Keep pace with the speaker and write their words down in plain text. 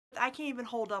I can't even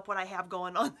hold up what I have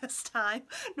going on this time.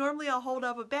 Normally I'll hold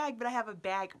up a bag, but I have a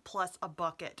bag plus a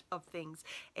bucket of things.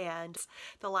 And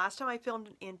the last time I filmed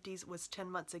an Empties was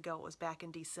 10 months ago. It was back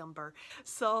in December.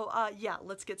 So yeah,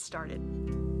 let's get started.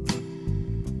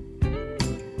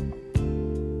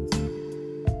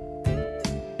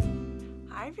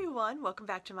 Hi everyone, welcome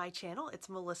back to my channel. It's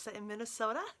Melissa in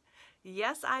Minnesota.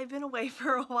 Yes, I've been away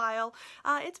for a while.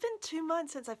 It's been 2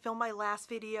 months since I filmed my last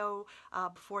video.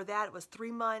 Before that it was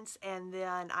 3 months, and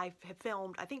then I have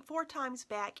filmed I think 4 times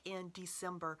back in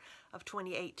December of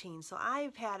 2018. So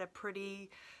I've had a pretty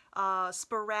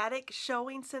sporadic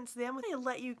showing since then. I'm going to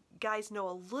let you guys know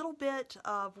a little bit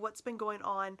of what's been going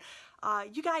on.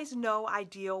 You guys know I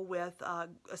deal with a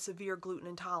severe gluten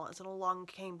intolerance, and along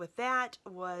came with that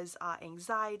was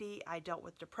anxiety. I dealt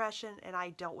with depression, and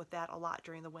I dealt with that a lot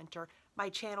during the winter. My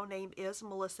channel name is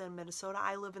Melissa in Minnesota.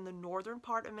 I live in the northern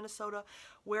part of Minnesota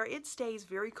where it stays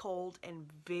very cold and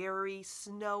very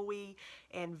snowy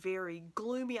and very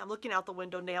gloomy. I'm looking out the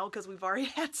window now because we've already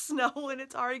had snow and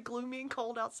it's already gloomy and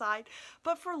cold outside.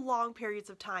 But for long periods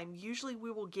of time, usually we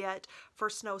will get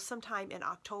first snow sometime in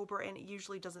October, and it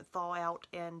usually doesn't thaw out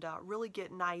and really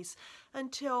get nice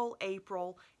until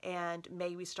April and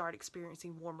May. We start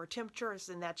experiencing warmer temperatures,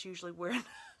 and that's usually when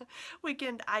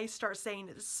I start saying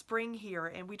it's spring here,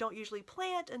 and we don't usually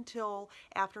plant until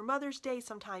after Mother's Day,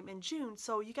 sometime in June.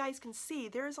 So you guys can see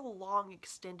there's a long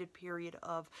extended period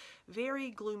of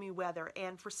very gloomy weather.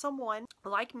 And for someone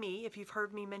like me, if you've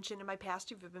heard me mention in my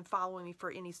past, if you've been following me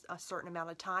for a certain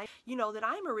amount of time, you know that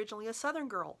I'm originally a Southern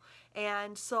girl.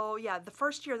 And so yeah, the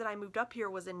first year that I moved up here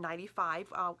was in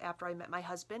 '95, after I met my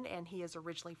husband, and he is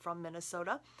originally from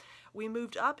Minnesota. We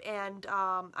moved up, and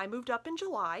I moved up in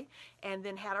July and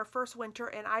then had our first winter,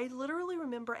 and I literally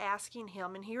remember asking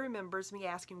him, and he remembers me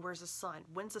asking, where's the sun?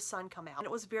 When's the sun come out? And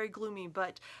it was very gloomy,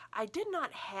 but I did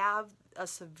not have a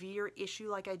severe issue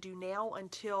like I do now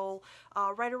until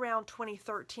right around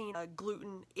 2013, a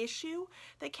gluten issue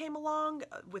that came along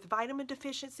with vitamin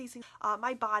deficiencies.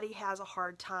 My body has a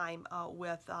hard time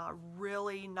with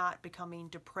really not becoming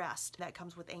depressed. That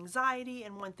comes with anxiety,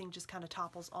 and one thing just kind of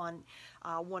topples on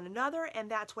one another, and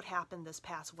that's what happened this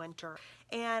past winter.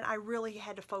 And I really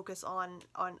had to focus on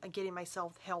getting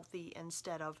myself healthy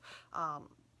instead of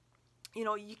you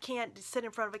know, you can't sit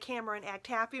in front of a camera and act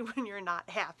happy when you're not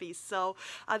happy. So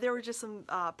there were just some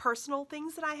personal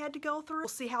things that I had to go through. We'll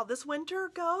see how this winter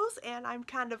goes, and I've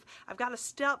got a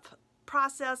step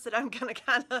process that I'm going to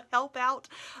kind of help out.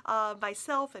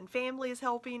 Myself and family is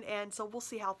helping, and so we'll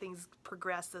see how things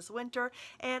progress this winter.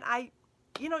 And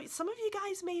you know, some of you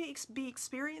guys may be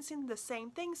experiencing the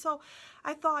same thing, so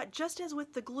I thought, just as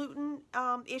with the gluten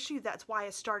issue, that's why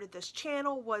I started this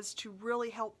channel, was to really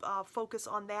help focus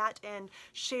on that and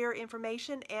share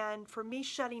information. And for me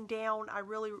shutting down, I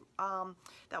really,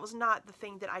 that was not the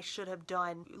thing that I should have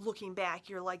done. Looking back,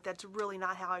 you're like, that's really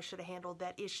not how I should have handled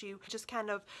that issue. Just kind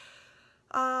of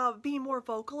being more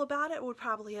vocal about it would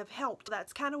probably have helped.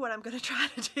 That's kind of what I'm going to try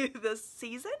to do this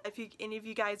season. If any of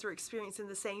you guys are experiencing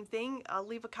the same thing,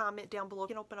 leave a comment down below. We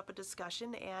can open up a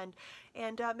discussion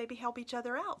and maybe help each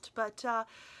other out. But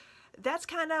that's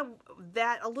kind of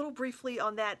that, a little briefly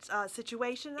on that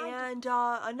situation. And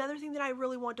another thing that I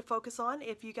really want to focus on,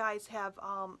 if you guys have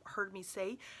heard me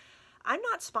say, I'm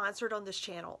not sponsored on this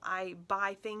channel. I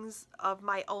buy things of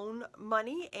my own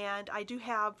money, and I do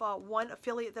have one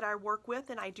affiliate that I work with,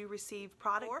 and I do receive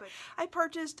product. But I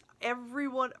purchased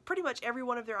pretty much every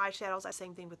one of their eyeshadows.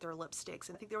 Same thing with their lipsticks.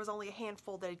 And I think there was only a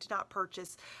handful that I did not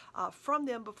purchase from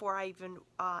them before I even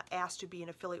asked to be an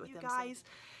affiliate with them. You guys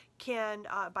can,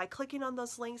 by clicking on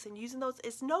those links and using those,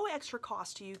 it's no extra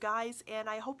cost to you guys, and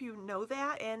I hope you know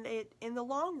that. And in the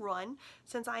long run,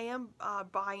 since I am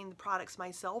buying the products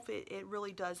myself, it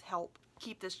really does help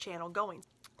keep this channel going.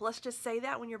 Let's just say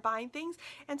that when you're buying things.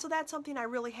 And so that's something I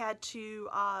really had to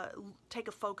take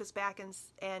a focus back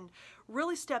and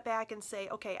really step back and say,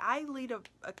 okay, I lead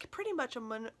pretty much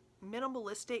a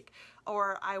minimalistic,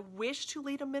 or I wish to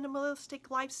lead a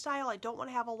minimalistic lifestyle. I don't want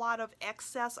to have a lot of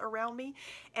excess around me,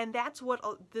 and that's what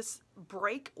this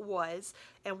break was,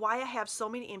 and why I have so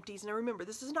many empties. And remember,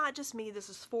 this is not just me, this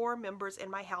is 4 members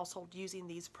in my household using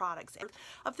these products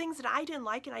of things that I didn't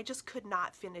like and I just could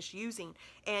not finish using,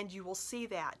 and you will see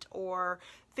that. Or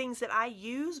things that I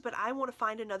use, but I want to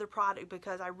find another product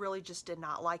because I really just did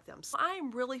not like them. So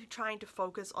I'm really trying to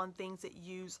focus on things that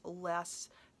use less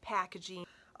packaging.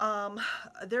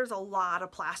 There's a lot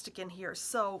of plastic in here,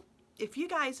 so if you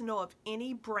guys know of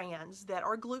any brands that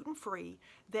are gluten-free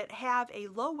that have a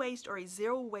low waste or a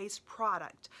zero waste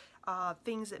product,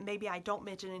 things that maybe I don't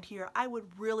mention in here, I would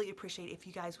really appreciate if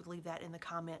you guys would leave that in the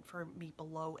comment for me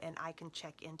below and I can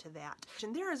check into that.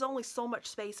 And there is only so much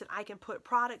space that I can put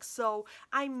products, so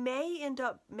I may end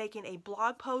up making a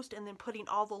blog post and then putting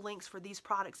all the links for these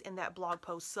products in that blog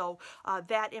post. So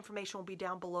that information will be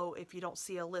down below. If you don't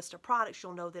see a list of products,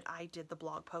 you'll know that I did the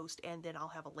blog post, and then I'll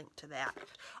have a link to that.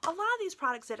 A lot of these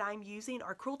products that I'm using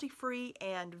are cruelty-free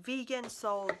and vegan,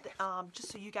 so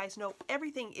just so you guys know,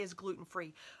 everything is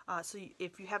gluten-free. So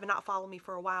if you have not followed me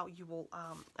for a while, you will,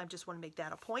 I just want to make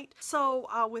that a point. So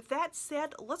with that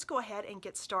said, let's go ahead and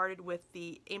get started with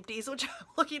the Empties, which I'm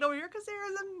looking over here because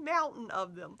there is a mountain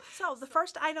of them. So the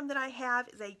first item that I have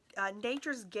is a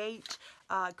Nature's Gate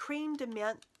creamed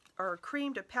mint, or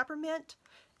creamed peppermint.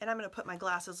 And I'm going to put my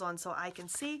glasses on so I can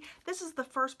see. This is the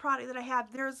first product that I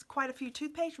have. There's quite a few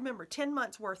toothpaste. Remember, 10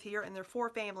 months worth here, and they're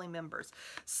 4 family members.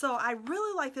 So I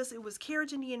really like this. It was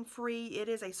carrageenan free. It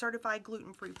is a certified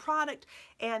gluten-free product,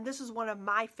 and this is one of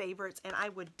my favorites, and I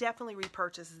would definitely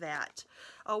repurchase that.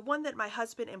 One that my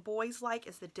husband and boys like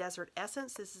is the Desert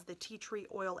Essence. This is the tea tree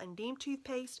oil and neem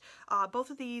toothpaste.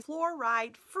 Both of these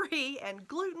fluoride free and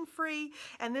gluten-free,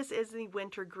 and this is the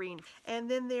winter green. And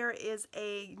then there is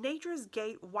a Nature's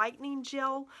Gate whitening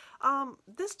gel.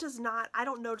 This does not, I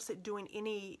don't notice it doing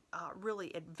any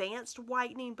really advanced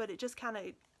whitening, but it just kind of,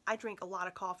 I drink a lot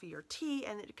of coffee or tea,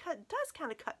 and it does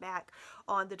kind of cut back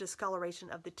on the discoloration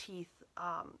of the teeth.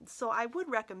 So I would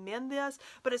recommend this,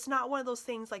 but it's not one of those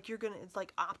things like it's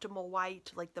like Optimal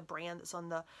White, like the brand that's on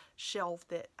the shelf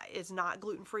that is not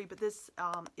gluten-free, but this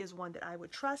is one that I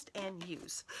would trust and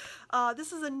use.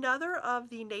 This is another of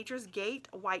the Nature's Gate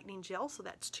whitening gel, so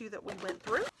that's 2 that we went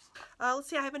through. Let's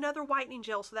see, I have another whitening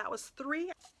gel, so that was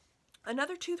 3.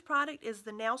 Another tooth product is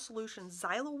the Now Solution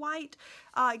Xylo White.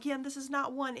 Again, this is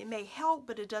not one, it may help,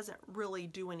 but it doesn't really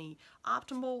do any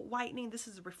optimal whitening. This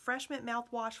is a refreshment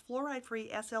mouthwash,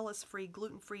 fluoride-free, SLS-free,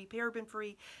 gluten-free,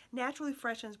 paraben-free, naturally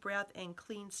freshens breath and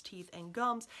cleans teeth and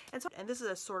gums. And this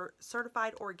is a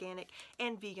certified organic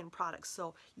and vegan product.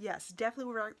 So yes,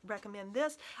 definitely would recommend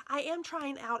this. I am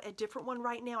trying out a different one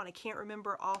right now, and I can't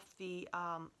remember off the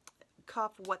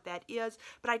cuff what that is,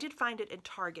 but I did find it in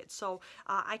Target, so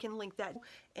I can link that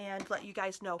and let you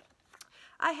guys know.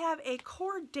 I have a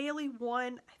Core Daily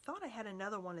one. I thought I had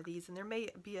another one of these, and there may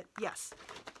be yes,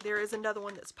 there is another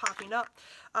one that's popping up.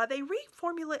 They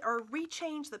reformulate or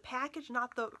rechange the package,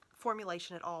 not the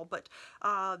formulation at all, but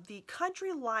the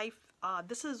Country Life.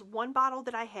 This is one bottle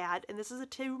that I had, and this is a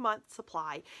 2-month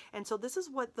supply, and so this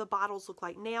is what the bottles look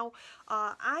like now.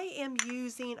 I am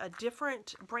using a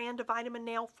different brand of vitamin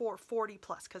now for 40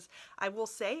 plus, because I will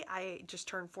say I just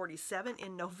turned 47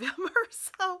 in November,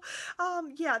 so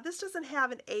yeah, this doesn't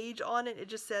have an age on it. It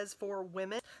just says for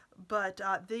women, but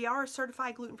they are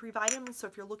certified gluten-free vitamins, so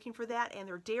if you're looking for that, and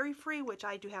they're dairy-free, which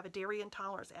I do have a dairy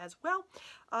intolerance as well.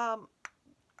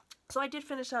 So I did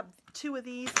finish up 2 of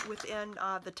these within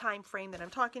the time frame that I'm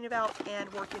talking about,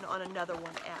 and working on another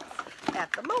one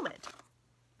at the moment.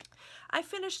 I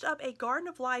finished up a Garden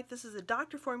of Life. This is a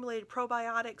doctor-formulated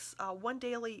probiotics, 1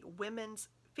 daily women's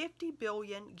 50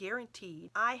 billion guaranteed.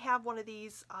 I have one of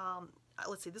these,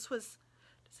 let's see, this was,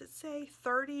 does it say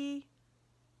 30?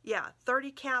 Yeah,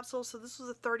 30 capsules, so this was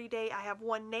a 30-day. I have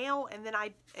one now, and then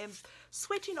I am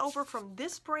switching over from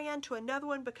this brand to another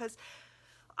one because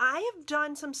I have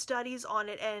done some studies on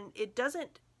it, and it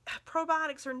doesn't,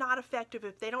 probiotics are not effective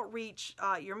if they don't reach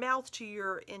your mouth to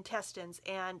your intestines,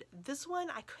 and this one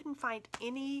I couldn't find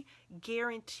any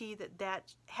guarantee that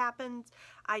that happens.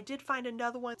 I did find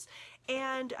another one,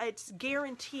 and it's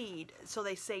guaranteed, so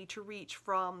they say, to reach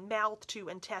from mouth to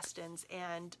intestines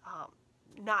and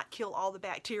not kill all the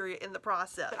bacteria in the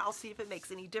process. But I'll see if it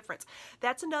makes any difference.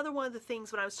 That's another one of the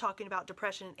things when I was talking about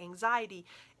depression and anxiety.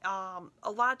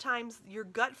 A lot of times your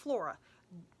gut flora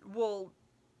will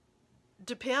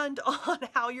depend on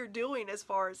how you're doing as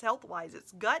far as health-wise.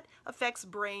 It's gut affects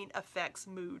brain, affects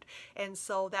mood. And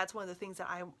so that's one of the things that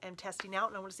I am testing out,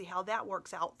 and I want to see how that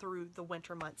works out through the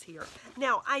winter months here.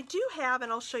 Now, I do have,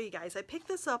 and I'll show you guys, I picked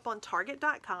this up on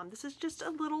Target.com. This is just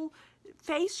a little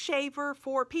face shaver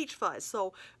for peach fuzz.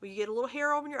 So when you get a little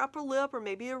hair over your upper lip, or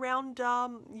maybe around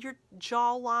your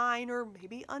jawline, or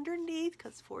maybe underneath,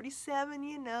 because 47,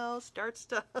 you know, starts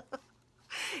to...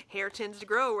 hair tends to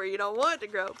grow where you don't want it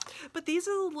to grow. But these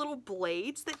are the little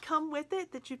blades that come with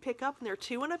it that you pick up, and they're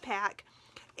 2 in a pack.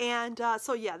 And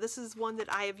so yeah, this is one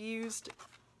that I have used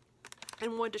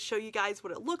and wanted to show you guys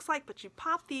what it looks like. But you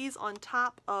pop these on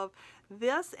top of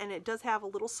this, and it does have a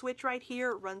little switch right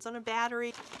here. It runs on a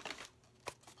battery.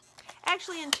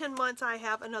 Actually, in 10 months I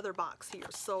have another box here.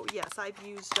 So yes, I've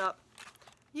used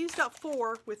up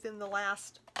 4 within the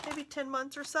last maybe 10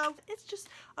 months or so. It's just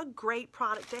a great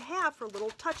product to have for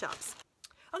little touch-ups.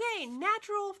 Okay,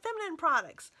 natural feminine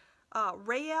products.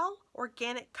 REFERRAL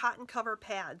organic cotton cover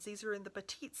pads. These are in the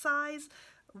petite size.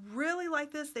 Really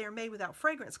like this. They are made without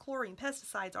fragrance, chlorine,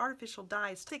 pesticides, artificial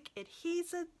dyes, toxic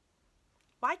adhesive.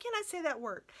 Why can't I say that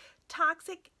word?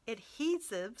 Toxic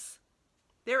adhesives.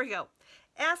 There we go.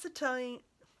 Acetylene.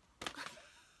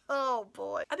 Oh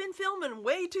boy. I've been filming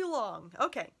way too long.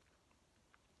 Okay.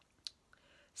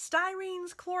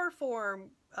 Styrenes,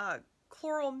 chloroform,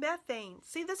 chloromethane.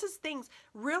 See, this is things.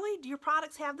 Really? Do your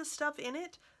products have this stuff in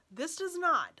it? This does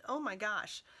not. Oh my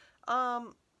gosh.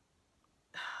 Oh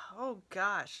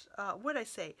gosh. What did I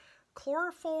say?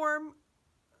 Chloroform,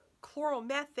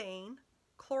 chloromethane,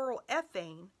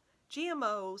 chloroethane,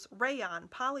 GMOs, rayon,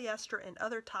 polyester, and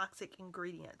other toxic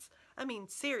ingredients. I mean,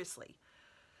 seriously.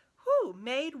 Whew,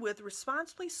 made with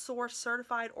responsibly sourced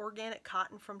certified organic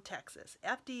cotton from Texas.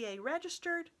 FDA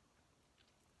registered,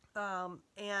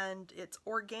 and it's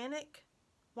organic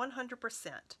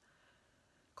 100%.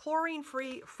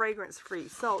 Chlorine-free, fragrance-free.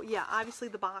 So yeah, obviously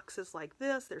the box is like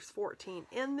this. There's 14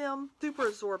 in them. Super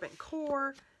absorbent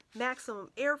core, maximum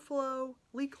airflow,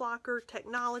 leak locker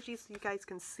technology. So you guys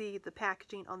can see the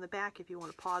packaging on the back if you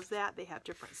want to pause that. They have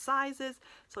different sizes.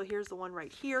 So here's the one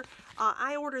right here.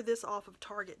 I ordered this off of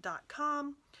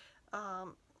Target.com.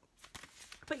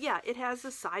 But yeah, it has the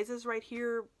sizes right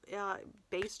here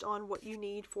based on what you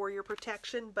need for your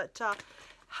protection. But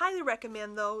highly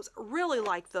recommend those. Really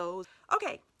like those.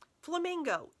 Okay,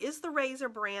 Flamingo is the razor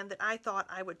brand that I thought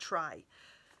I would try.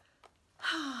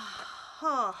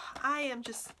 Oh, I am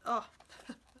just, oh.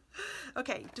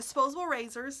 Okay, disposable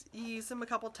razors, you use them a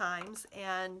couple times,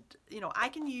 and, you know, I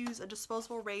can use a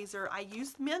disposable razor. I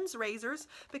use men's razors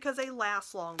because they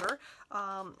last longer.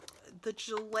 The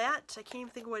Gillette, I can't even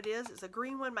think of what it is. It's a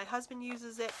green one. My husband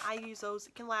uses it. I use those.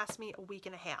 It can last me a week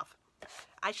and a half.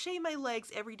 I shave my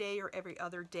legs every day or every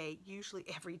other day, usually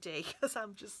every day, because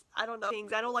I'm just, I don't know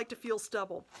things. I don't like to feel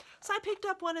stubble. So I picked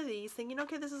up one of these thinking,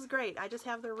 okay, this is great. I just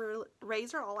have the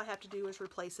razor. All I have to do is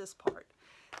replace this part.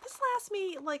 This lasts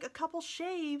me like a couple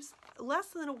shaves, less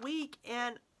than a week,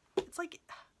 and it's like,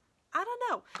 I don't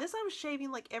know. This I was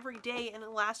shaving like every day, and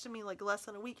it lasted me like less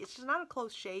than a week. It's just not a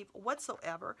close shave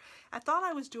whatsoever. I thought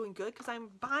I was doing good because I'm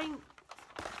buying,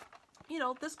 you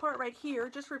know, this part right here,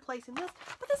 just replacing this.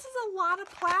 But this is a lot of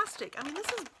plastic. I mean, this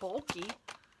is bulky.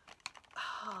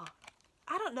 Oh,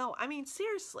 I don't know. I mean,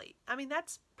 seriously. I mean,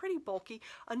 that's pretty bulky.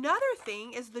 Another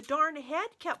thing is the darn head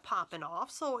kept popping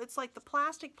off. So it's like the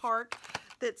plastic part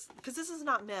that's, because this is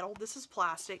not metal. This is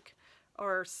plastic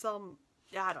or some,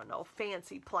 I don't know,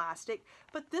 fancy plastic.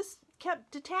 But this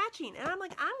kept detaching. And I'm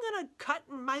like, I'm going to cut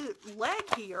my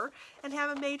leg here and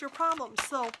have a major problem.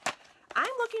 So I'm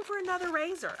looking for another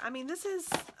razor. I mean, this is,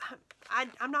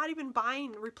 I'm not even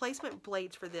buying replacement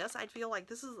blades for this. I feel like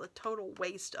this is a total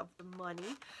waste of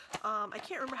money. I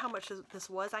can't remember how much this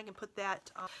was. I can put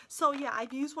that. So yeah,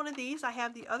 I've used one of these. I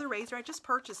have the other razor. I just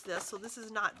purchased this, so this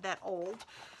is not that old.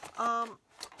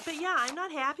 But yeah, I'm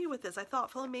not happy with this. I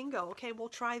thought Flamingo, okay, we'll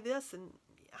try this, and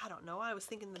I don't know, I was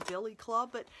thinking the Billy Club,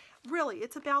 but really,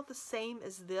 it's about the same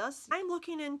as this. I'm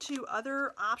looking into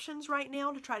other options right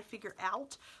now to try to figure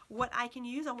out what I can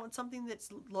use. I want something that's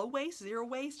low waste, zero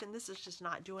waste, and this is just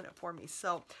not doing it for me.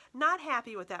 So, not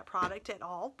happy with that product at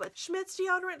all. But Schmidt's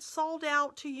deodorant sold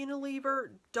out to Unilever.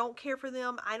 Don't care for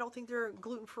them. I don't think they're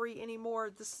gluten-free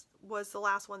anymore. This was the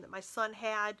last one that my son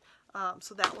had,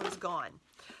 so that one's gone.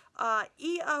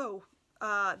 EO.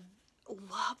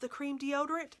 Love the cream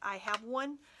deodorant. I have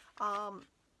one.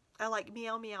 I like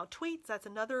Meow Meow Tweets. That's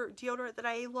another deodorant that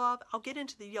I love. I'll get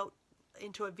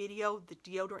into a video, the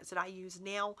deodorants that I use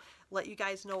now, let you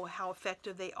guys know how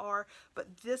effective they are.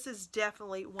 But this is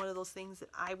definitely one of those things that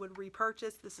I would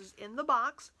repurchase. This is in the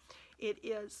box. It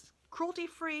is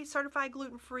cruelty-free, certified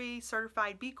gluten-free,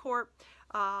 certified B Corp,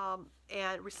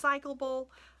 and recyclable.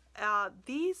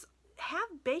 These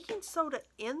have baking soda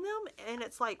in them, and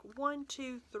it's like 1,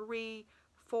 2, 3,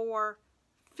 4,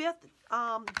 5th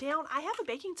down. I have a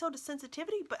baking soda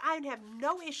sensitivity, but I have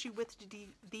no issue with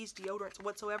these deodorants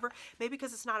whatsoever. Maybe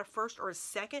because it's not a first or a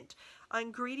second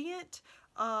ingredient.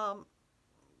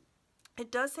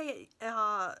 It does say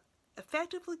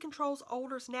effectively controls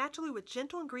odors naturally with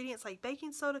gentle ingredients like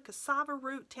baking soda, cassava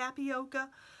root, tapioca,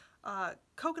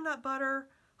 coconut butter,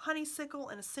 honeysuckle,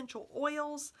 and essential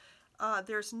oils.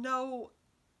 There's no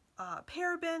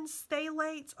parabens,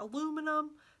 phthalates,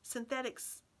 aluminum, synthetic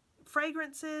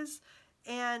fragrances,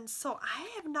 and so I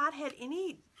have not had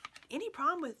any any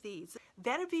problem with these.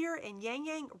 Vetiver and Yang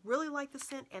Yang, really like the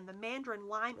scent, and the Mandarin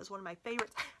Lime is one of my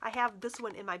favorites. I have this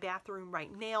one in my bathroom right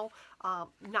now.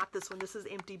 Not this one, this is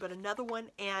empty, but another one,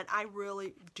 and I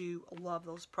really do love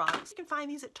those products. You can find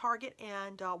these at Target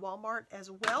and Walmart as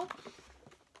well,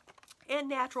 and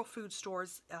natural food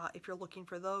stores if you're looking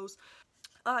for those.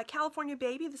 California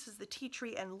Baby, this is the tea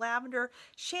tree and lavender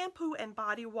shampoo and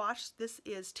body wash. This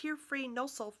is tear-free, no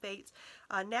sulfates,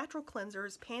 natural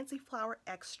cleansers, pansy flower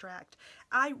extract.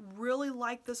 I really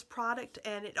like this product,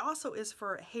 and it also is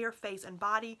for hair, face, and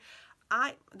body.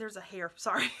 There's a hair,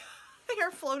 sorry, hair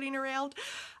floating around.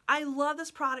 I love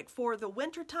this product for the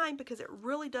winter time because it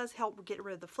really does help get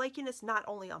rid of the flakiness, not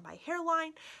only on my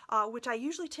hairline, which I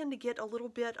usually tend to get a little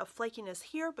bit of flakiness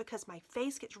here because my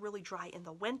face gets really dry in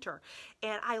the winter.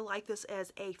 And I like this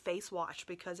as a face wash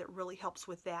because it really helps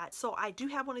with that. So I do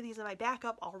have one of these in my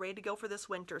backup all ready to go for this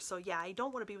winter. So yeah, I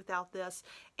don't want to be without this,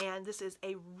 and this is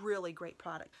a really great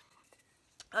product.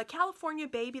 California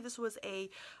Baby, this was a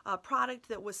product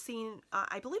that was seen,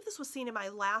 I believe this was seen in my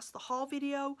last haul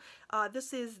video.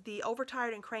 This is the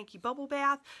Overtired and Cranky Bubble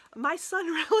Bath. My son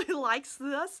really likes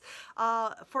this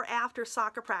for after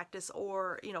soccer practice,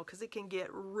 or, you know, because it can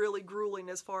get really grueling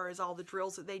as far as all the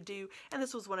drills that they do, and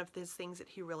this was one of his things that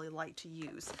he really liked to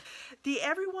use. The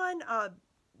Everyone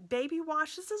Baby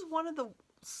Wash, this is one of the...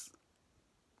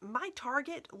 My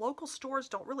Target local stores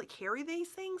don't really carry these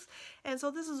things, and so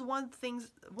this is one of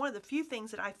the few things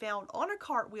that I found on a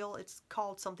cartwheel. It's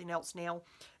called something else now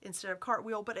instead of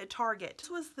cartwheel, but at Target.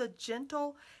 This was the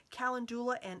Gentle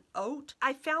Calendula and Oat.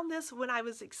 I found this when I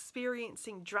was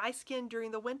experiencing dry skin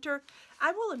during the winter.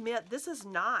 I will admit, this is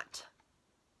not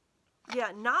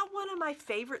one of my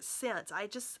favorite scents. I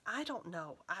don't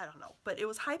know, but it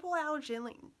was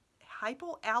hypoallergenic,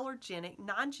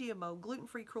 non-GMO,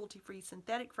 gluten-free, cruelty-free,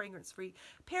 synthetic fragrance-free,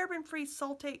 paraben-free,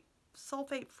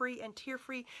 sulfate-free, and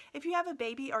tear-free. If you have a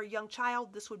baby or a young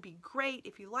child, this would be great.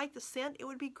 If you like the scent, it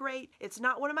would be great. It's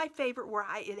not one of my favorite where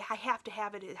I have to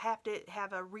have it. It have to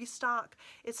have a restock.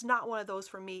 It's not one of those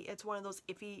for me. It's one of those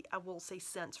iffy, I will say,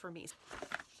 scents for me.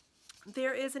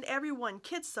 There is an Everyone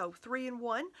Kids Soap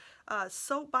 3-in-1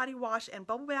 soap, body wash, and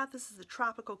bubble bath. This is the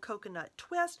Tropical Coconut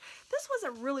Twist. This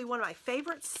wasn't really one of my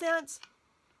favorite scents.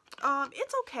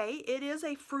 It's okay. It is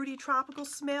a fruity tropical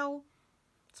smell.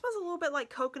 It smells a little bit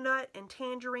like coconut and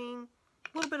tangerine.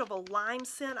 A little bit of a lime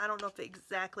scent. I don't know if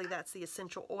exactly that's the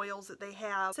essential oils that they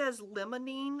have. It says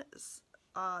limonene.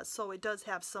 So it does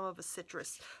have some of a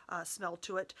citrus smell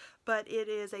to it, but it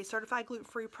is a certified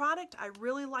gluten-free product. I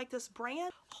really like this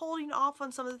brand. Holding off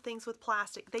on some of the things with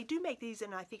plastic. They do make these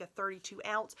in, I think, a 32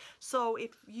 ounce. So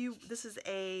this is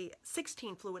a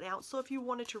 16 fluid ounce. So if you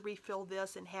wanted to refill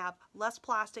this and have less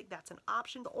plastic, that's an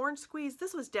option. The Orange Squeeze,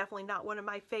 this was definitely not one of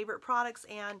my favorite products,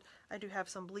 and I do have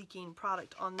some leaking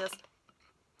product on this,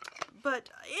 but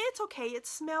it's okay. It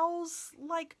smells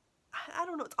like, I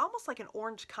don't know, it's almost like an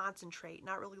orange concentrate,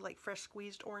 not really like fresh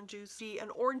squeezed orange juice. See, an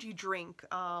orangey drink,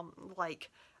 like,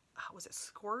 was it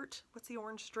Squirt? What's the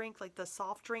orange drink? Like the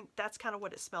soft drink? That's kind of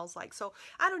what it smells like. So,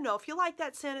 I don't know. If you like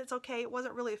that scent, it's okay. It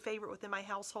wasn't really a favorite within my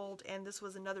household, and this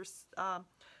was another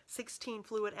 16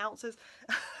 fluid ounces.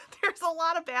 There's a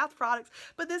lot of bath products,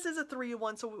 but this is a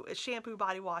 3-in-1, so shampoo,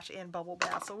 body wash, and bubble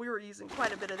bath. So we were using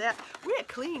quite a bit of that. We're a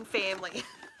clean family.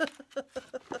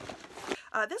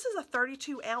 This is a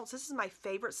 32 ounce. This is my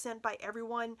favorite scent by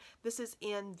Everyone. This is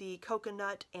in the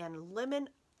coconut and lemon.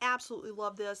 Absolutely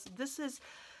love this. This is,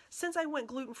 since I went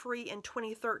gluten-free in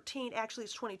 2013, actually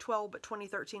it's 2012, but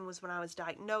 2013 was when I was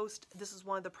diagnosed. This is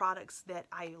one of the products that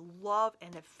I love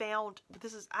and have found.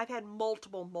 I've had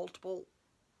multiple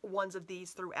ones of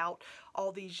these throughout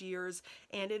all these years,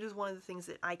 and it is one of the things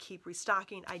that I keep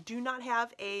restocking. I do not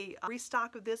have a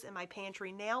restock of this in my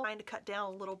pantry now. I'm trying to cut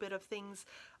down a little bit of things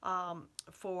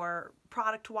for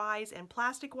product-wise and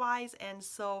plastic-wise, and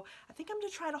so I think I'm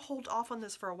going to try to hold off on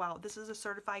this for a while. This is a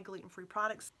certified gluten-free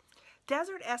product.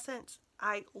 Desert Essence,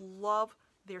 I love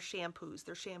their shampoos.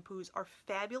 Their shampoos are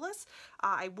fabulous.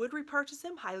 I would repurchase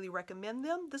them, highly recommend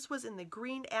them. This was in the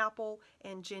green apple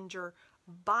and ginger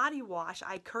body wash.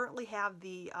 I currently have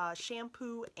the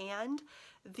shampoo and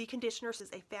the conditioner. This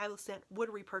is a fabulous scent. Would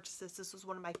repurchase this. This was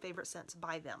one of my favorite scents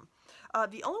by them.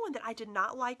 The only one that I did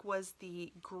not like was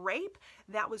the grape.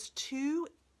 That was too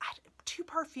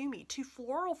perfumey, too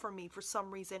floral for me for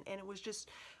some reason, and it was just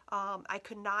I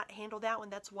could not handle that one.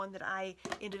 That's one that I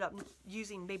ended up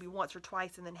using maybe once or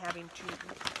twice and then having to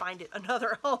find it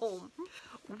another home.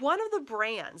 One of the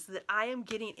brands that I am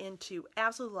getting into,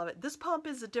 absolutely love it. This pump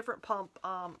is a different pump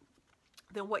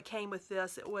than what came with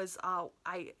this. It was,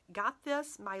 I got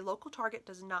this. My local Target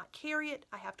does not carry it.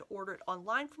 I have to order it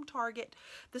online from Target.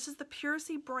 This is the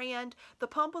Puracy brand. The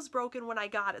pump was broken when I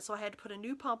got it, so I had to put a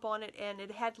new pump on it, and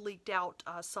it had leaked out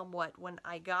somewhat when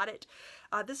I got it.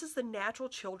 This is the Natural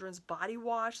Children's Body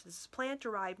Wash. This is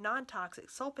plant-derived, non-toxic,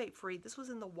 sulfate-free. This was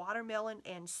in the watermelon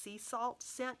and sea salt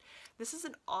scent. This is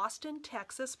an Austin,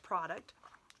 Texas product.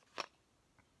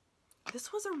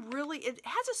 This was it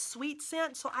has a sweet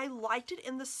scent, so I liked it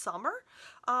in the summer.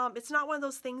 It's not one of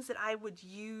those things that I would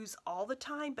use all the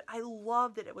time, but I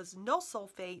love that it was no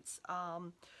sulfates.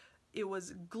 It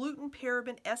was gluten,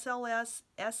 paraben, SLS,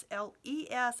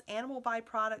 SLES, animal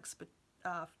byproducts,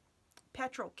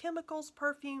 petrochemicals,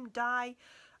 perfume, dye,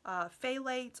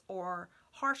 phthalates, or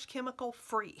harsh chemical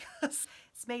free. It's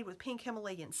made with pink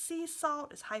Himalayan sea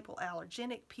salt. It's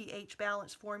hypoallergenic, pH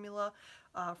balanced formula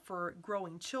for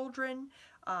growing children.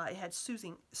 It had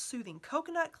soothing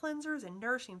coconut cleansers and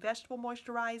nourishing vegetable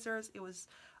moisturizers. It was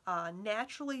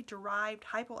naturally derived,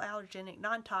 hypoallergenic,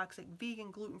 non-toxic,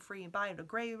 vegan, gluten-free, and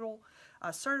biodegradable,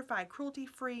 certified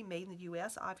cruelty-free, made in the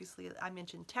U.S. Obviously, I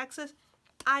mentioned Texas.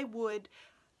 I would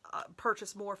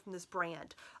purchase more from this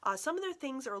brand. Some of their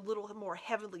things are a little more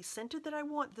heavily scented than I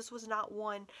want. This was not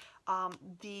one.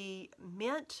 The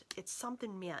mint, it's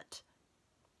something mint.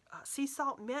 Sea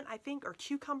salt mint, I think, or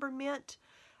cucumber mint.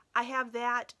 I have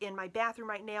that in my bathroom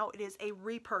right now. It is a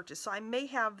repurchase, so I may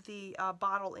have the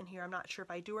bottle in here. I'm not sure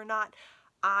if I do or not.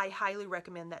 I highly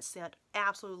recommend that scent.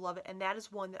 Absolutely love it, and that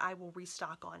is one that I will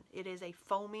restock on. It is a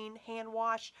foaming hand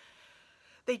wash.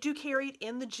 They do carry it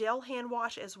in the gel hand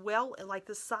wash as well, like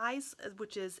the size,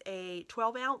 which is a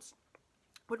 12 ounce.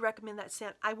 Would recommend that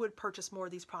scent. I would purchase more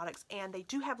of these products, and they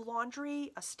do have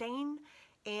laundry, a stain,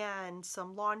 and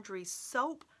some laundry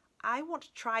soap. I want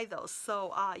to try those,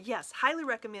 so yes, highly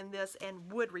recommend this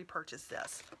and would repurchase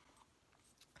this.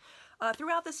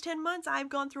 Throughout this 10 months, I've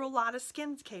gone through a lot of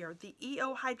skincare. The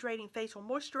EO Hydrating Facial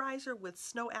Moisturizer with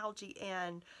snow algae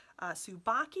and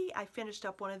Subaki. I finished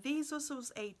up one of these. This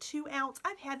was a 2 ounce.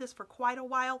 I've had this for quite a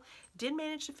while. Did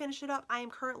manage to finish it up. I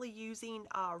am currently using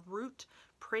Root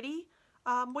Pretty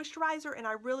moisturizer, and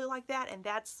I really like that, and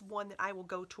that's one that I will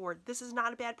go toward. This is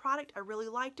not a bad product. I really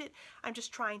liked it. I'm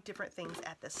just trying different things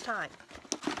at this time.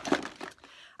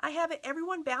 I have an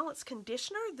Everyone Balance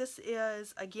Conditioner. This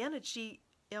is, again, a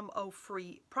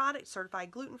GMO-free product, certified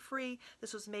gluten-free.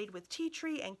 This was made with tea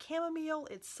tree and chamomile.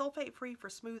 It's sulfate-free for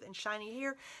smooth and shiny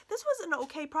hair. This was an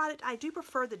okay product. I do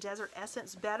prefer the Desert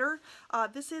Essence better.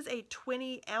 This is a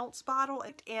 20 ounce bottle,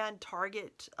 and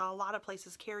Target, a lot of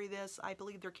places carry this. I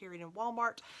believe they're carried in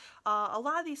Walmart. A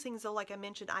lot of these things, though, like I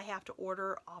mentioned, I have to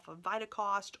order off of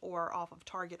Vitacost or off of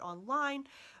Target online.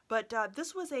 But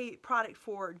this was a product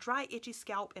for dry, itchy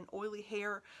scalp and oily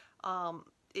hair.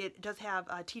 It does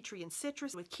have tea tree and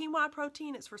citrus with quinoa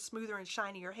protein. It's for smoother and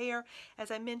shinier hair,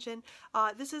 as I mentioned.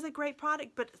 This is a great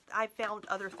product, but I found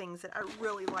other things that I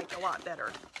really liked a lot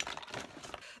better.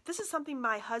 This is something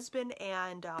my husband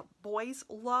and boys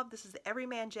love. This is the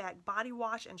Everyman Jack Body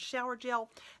Wash and Shower Gel.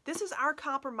 This is our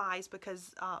compromise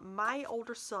because my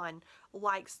older son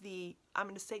likes the, I'm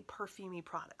going to say, perfumey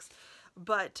products.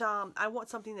 But I want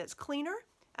something that's cleaner.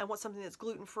 I want something that's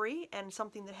gluten-free and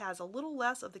something that has a little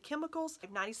less of the chemicals.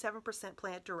 97%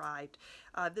 plant-derived.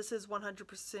 This is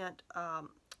 100%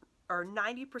 or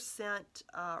 90%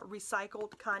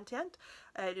 recycled content.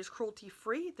 It is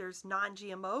cruelty-free. There's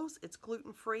non-GMOs. It's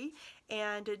gluten-free,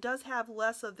 and it does have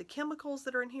less of the chemicals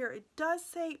that are in here. It does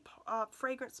say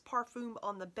fragrance parfum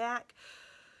on the back.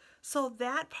 So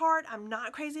that part I'm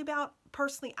not crazy about.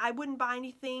 Personally, I wouldn't buy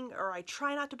anything, or I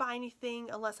try not to buy anything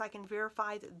unless I can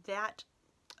verify that that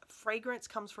fragrance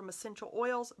comes from essential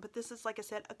oils, but this is, like I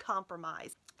said, a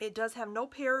compromise. It does have no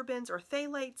parabens or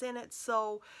phthalates in it,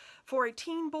 so for a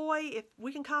teen boy, if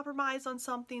we can compromise on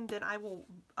something, then I will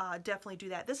definitely do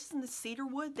that. This is in the cedar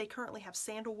wood. They currently have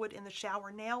sandalwood in the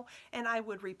shower now, and I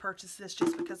would repurchase this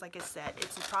just because, like I said,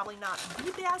 it's probably not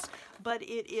the best, but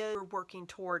it is working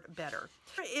toward better.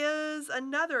 There is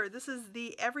another. This is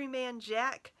the Everyman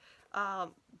Jack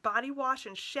Body Wash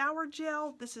and Shower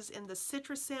Gel. This is in the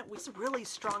citrus scent, which is really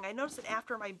strong. I noticed that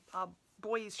after my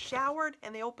boys showered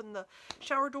and they opened the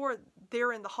shower door,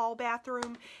 they're in the hall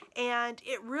bathroom, and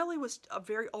it really was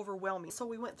very overwhelming. So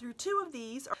we went through 2 of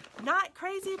these. Not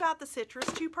crazy about the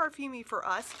citrus, too perfumey for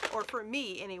us, or for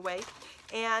me anyway,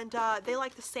 and they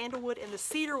like the sandalwood and the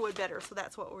cedarwood better, so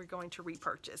that's what we're going to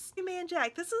repurchase. Man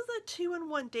Jack, this is a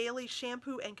 2-in-1 daily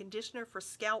shampoo and conditioner for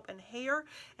scalp and hair,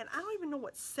 and I don't even know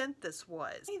what scent this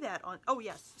was. See that on, oh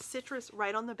yes, citrus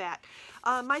right on the back.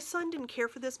 My son didn't care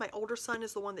for this. My older son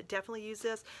is the one that definitely used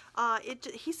this.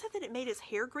 He said that it made his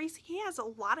hair greasy. He has a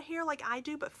lot of hair like I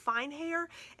do, but fine hair,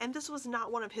 and this was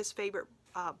not one of his favorite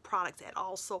products at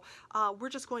all. So we're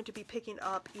just going to be picking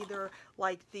up either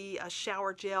like the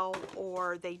shower gel,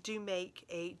 or they do make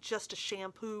just a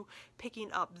shampoo,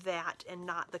 picking up that and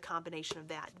not the combination of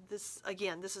that. This,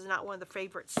 again, this is not one of the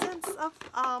favorite scents of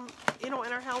in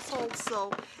our household.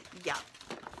 So yeah.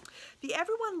 The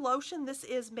Everyone lotion, this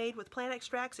is made with plant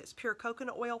extracts. It's pure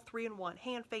coconut oil, 3-in-1,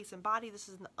 hand, face, and body. This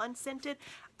is an unscented.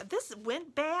 This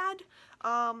went bad.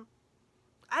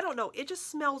 I don't know, it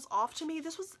just smells off to me.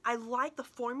 I like the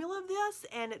formula of this,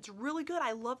 and it's really good.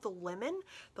 I love the lemon.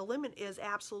 The lemon is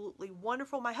absolutely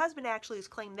wonderful. My husband actually has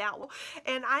claimed that one,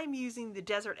 and I'm using the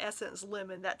Desert Essence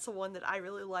lemon. That's the one that I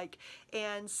really like.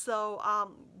 And so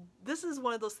this is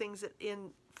one of those things that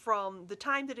from the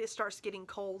time that it starts getting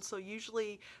cold, so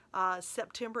usually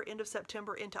September, end of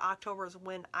September into October is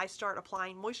when I start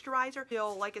applying moisturizer.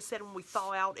 Till, like I said, when we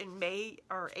thaw out in May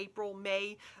or April,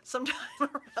 May, sometime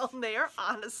around there,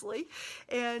 honestly.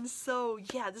 And so,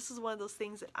 yeah, this is one of those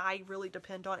things that I really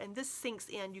depend on, and this sinks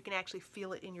in. You can actually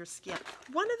feel it in your skin.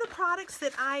 One of the products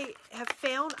that I have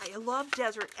found, I love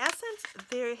Desert Essence.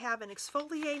 They have an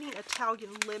exfoliating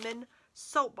Italian lemon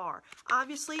soap bar.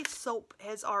 Obviously, soap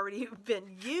has already been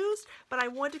used, but I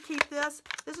want to keep this.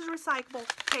 This is recyclable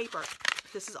paper.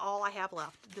 This is all I have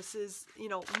left. This is,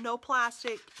 no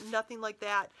plastic, nothing like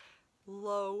that.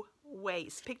 Low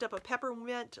waste. Picked up a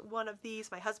peppermint one of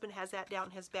these. My husband has that down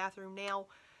in his bathroom now.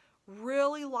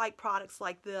 Really like products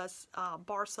like this.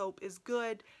 Bar soap is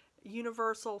good.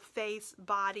 Universal, face,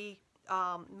 body.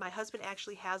 My husband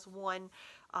actually has one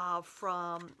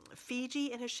from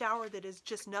Fiji in his shower that is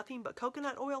just nothing but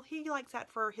coconut oil. He likes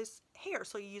that for his hair,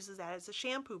 so he uses that as a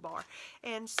shampoo bar.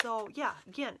 And so, yeah,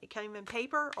 again, it came in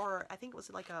paper, or I think it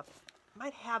was like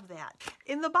might have that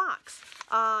in the box.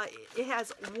 It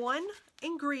has one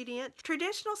ingredient: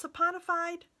 traditional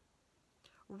saponified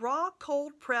raw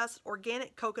cold pressed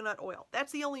organic coconut oil.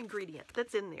 That's the only ingredient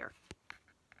that's in there.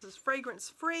 This is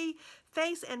fragrance-free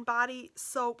face and body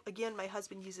soap. Again, my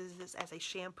husband uses this as a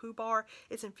shampoo bar.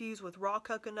 It's infused with raw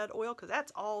coconut oil, because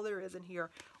that's all there is in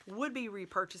here. Would be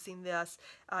repurchasing this.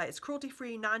 It's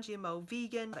cruelty-free, non-GMO,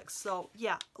 vegan. So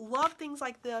yeah, love things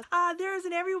like this. There's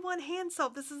an Everyone hand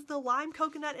soap. This is the lime,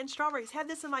 coconut, and strawberries. Had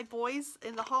this in my boys'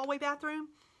 in the hallway bathroom.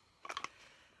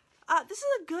 This is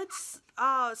a good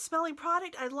smelling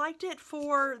product. I liked it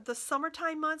for the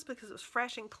summertime months because it was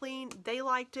fresh and clean. They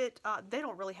liked it. They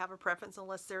don't really have a preference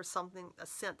unless there's a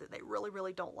scent that they really,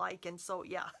 really don't like. And so,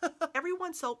 yeah.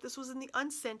 Everyone soap. This was in the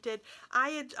unscented.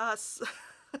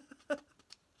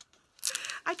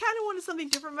 I kind of wanted something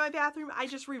different in my bathroom. I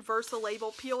just reversed the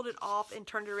label, peeled it off, and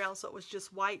turned it around so it was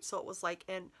just white, so it was like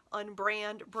an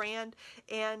unbrand brand.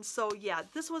 And so, yeah,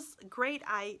 this was great.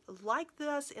 I like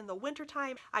this in the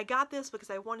wintertime. I got this because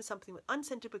I wanted something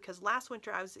unscented, because last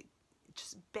winter I was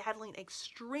just battling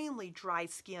extremely dry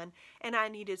skin, and I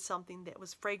needed something that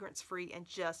was fragrance-free and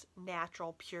just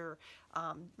natural, pure,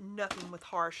 nothing with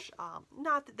harsh,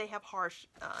 not that they have harsh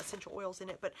essential oils in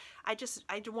it, but I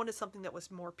wanted something that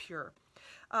was more pure.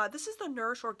 This is the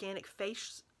Nourish Organic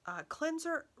Face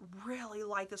Cleanser. Really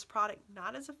like this product,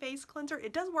 not as a face cleanser.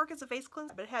 It does work as a face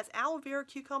cleanser, but it has aloe vera,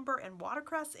 cucumber, and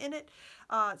watercress in it.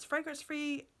 It's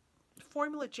fragrance-free.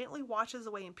 Formula gently washes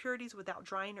away impurities without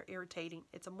drying or irritating.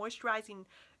 It's a moisturizing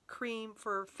cream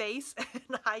for face,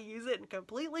 and I use it in a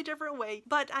completely different way.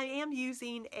 But I am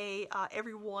using a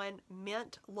Everyone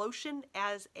mint lotion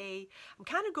as I'm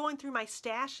kind of going through my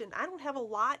stash, and I don't have a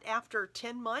lot after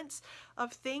 10 months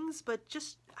of things, but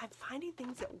just I'm finding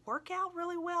things that work out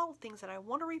really well, things that I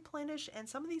want to replenish, and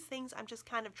some of these things I'm just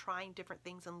kind of trying different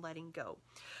things and letting go.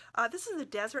 This is the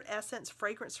Desert Essence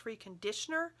Fragrance-Free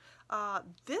Conditioner.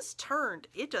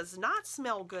 It does not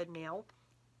smell good now.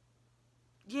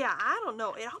 Yeah, I don't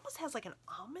know. It almost has like an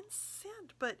almond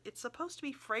scent, but it's supposed to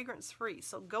be fragrance-free,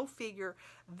 so go figure.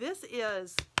 This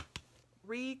is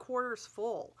 3/4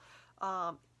 full.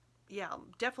 Yeah,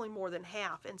 definitely more than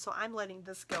half, and so I'm letting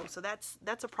this go. So that's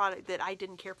a product that I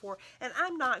didn't care for, and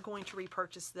I'm not going to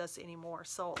repurchase this anymore.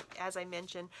 So as I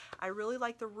mentioned, I really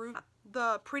like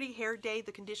the Pretty Hair Day,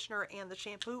 the conditioner, and the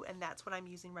shampoo, and that's what I'm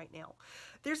using right now.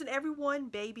 There's an Everyone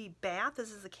Baby Bath.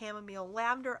 This is a chamomile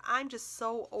lavender. I'm just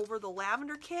so over the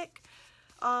lavender kick.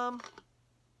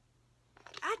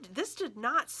 This did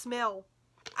not smell.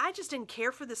 I just didn't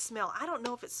care for the smell. I don't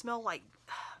know if it smelled like,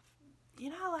 you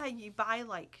know how you buy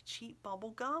like cheap bubble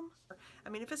gum? I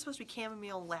mean, if it's supposed to be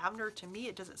chamomile and lavender, to me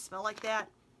it doesn't smell like that.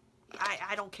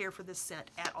 I don't care for this scent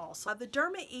at all. So the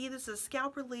Derma E, this is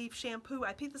Scalp Relief Shampoo.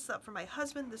 I picked this up for my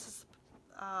husband. This is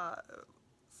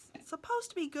supposed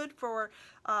to be good for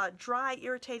dry,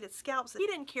 irritated scalps. He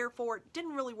didn't care for it,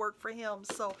 didn't really work for him.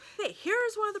 So, okay,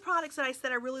 here's one of the products that I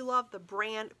said I really love, the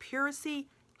brand Puracy.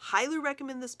 Highly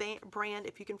recommend this brand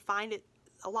if you can find it.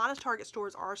 A lot of Target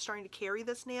stores are starting to carry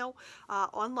this now.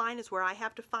 Online is where I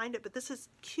have to find it, but this is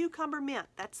Cucumber Mint.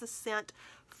 That's the scent.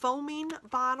 Foaming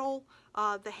bottle,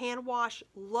 the hand wash.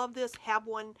 Love this. Have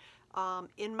one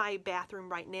in my bathroom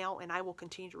right now, and I will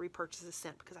continue to repurchase this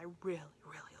scent because I really,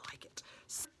 really like it.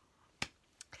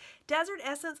 Desert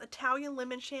Essence Italian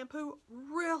Lemon Shampoo.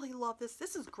 Really love this.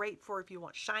 This is great for if you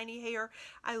want shiny hair.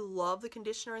 I love the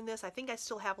conditioner in this. I think I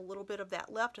still have a little bit of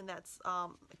that left, and that's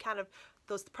kind of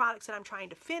those products that I'm trying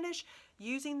to finish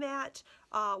using that.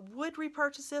 Would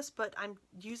repurchase this, but I'm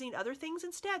using other things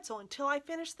instead. So until I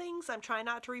finish things, I'm trying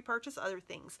not to repurchase other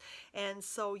things. And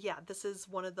so yeah, this is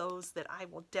one of those that I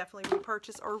will definitely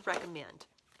repurchase or recommend.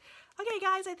 Okay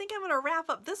guys, I think I'm going to wrap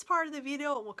up this part of the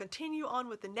video and we'll continue on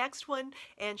with the next one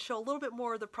and show a little bit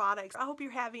more of the products. I hope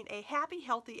you're having a happy,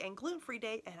 healthy, and gluten-free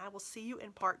day, and I will see you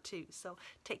in part 2. So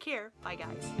take care. Bye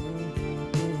guys.